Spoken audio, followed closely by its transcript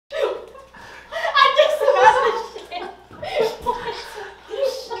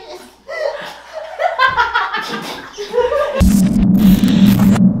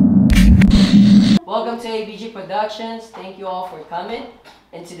Productions. Thank you all for coming.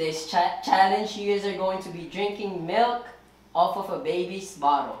 In today's challenge, you guys are going to be drinking milk off of a baby's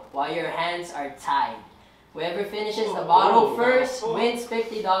bottle while your hands are tied. Whoever finishes the bottle first wins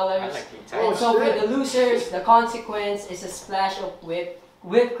 $50. And so for the losers, the consequence is a splash of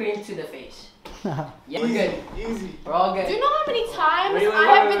whipped cream to the face. Yeah, we're good. Easy. We're all good. Do you know how many times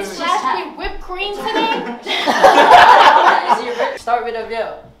I have been splashed with whipped cream today? Start with a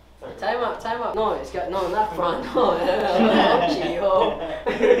bill. Time up. No, it's got, no, not front. No,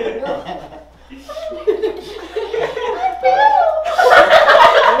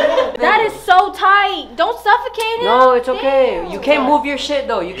 That is so tight. Don't suffocate him. No, it's okay. You can't move your shit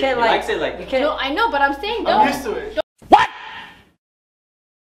though. You can't like. You can't. No, I know, but I'm saying don't. I'm used to it. What?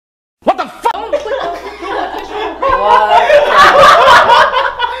 What the fuck? What?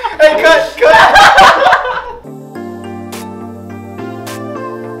 Hey, cut.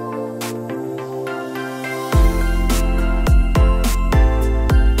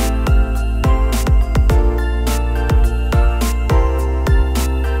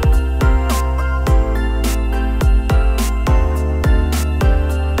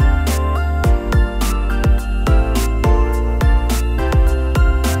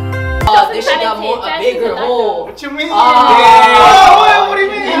 This shit got a bigger hole. What you mean? Oh, what do you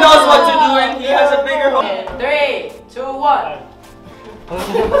mean? He knows what to do and he has a bigger hole. 3, 2, 1.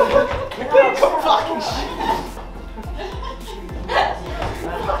 Fucking shit.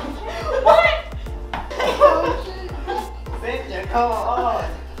 What? Cynthia, come on.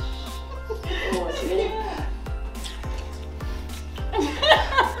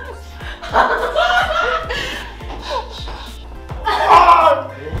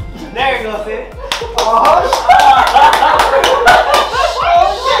 There you go, Sid.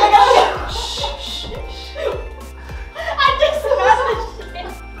 I just smelled the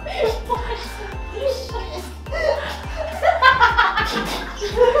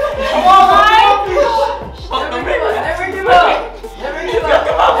Come on, never give up.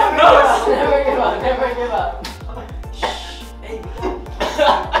 Never give up. Hey.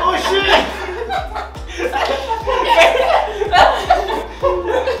 Oh shit!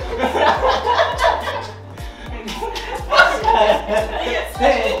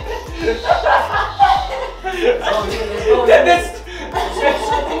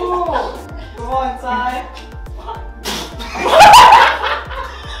 Come on, Ty.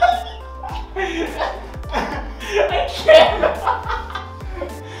 I can't.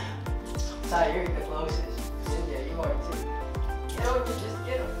 Ty, you're the closest. Cynthia, you are too. Get over, just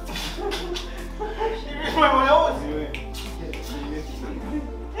get him. Wait, what else?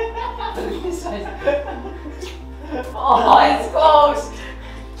 Oh, it's close.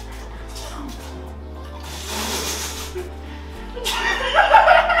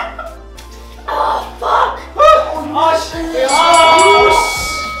 Oh, fuck. Oh shit. Oh.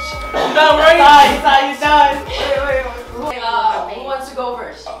 I'm done, right? He's done. Wait. Who wants to go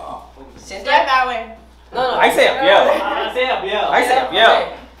first? Cynthia? Right that way. No. I say up, yeah. I say up, yeah. I say up,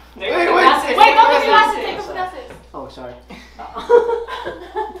 yeah. Wait, don't give me glasses. Take off the glasses. Oh, sorry.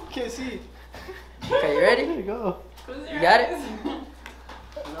 Can't see. Okay, you ready? There you go. You got it?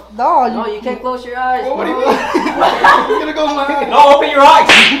 No, You can't close your eyes. What do you mean? You're gonna go in my head. No, open your eyes.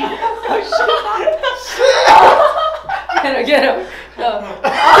 Get him. No.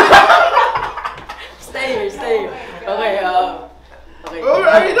 Stay here. Okay, okay.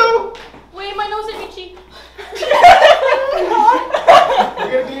 Alright, though. Wait, my nose is itchy. You're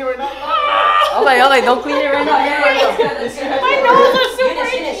gonna clean it right now? Okay, don't clean it right now. Yeah. My nose is super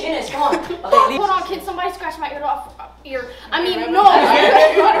itchy. Eunice, come on. Okay, leave. Hold on, can somebody scratch my ear off? I mean, no.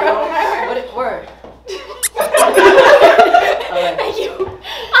 Word. Thank you.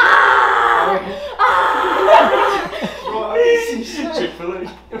 Bro, I can see shit. Chick-fil-A.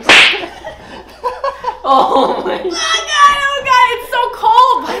 Oh my. Oh god, it's so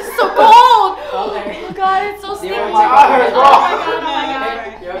cold. It's so cold. Okay. Oh god, it's so sticky. Oh my God.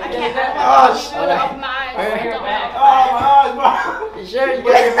 You're I okay? can't. Oh, shit. Open my eyes. Oh, my eyes, bro. You sure you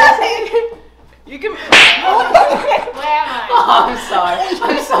got your best? You can. Where am I? Oh, I'm sorry.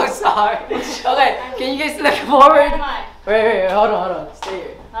 I'm so sorry. Okay, can you guys look forward? Where am I? Wait, hold on. Stay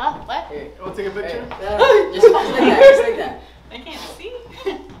here. Huh? What? Here. You wanna take a picture? No, just like that. I can't see.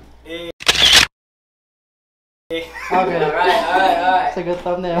 Okay, alright. It's a good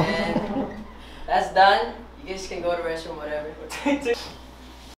thumbnail. And that's done. You guys can go to the restroom, whatever.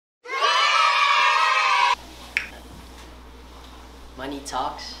 Money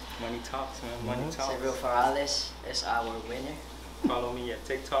talks. Money talks, man. Money talks. Severo Farales is our winner. Follow me at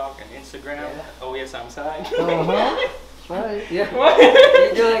TikTok and Instagram. Yeah. Oh yes, I'm Sai. Right. Yeah.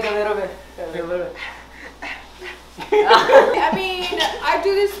 You do like a little bit. I mean, I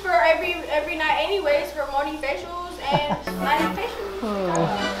do this for every night anyways, for morning facials and night facials.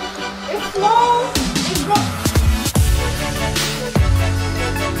 It's slow.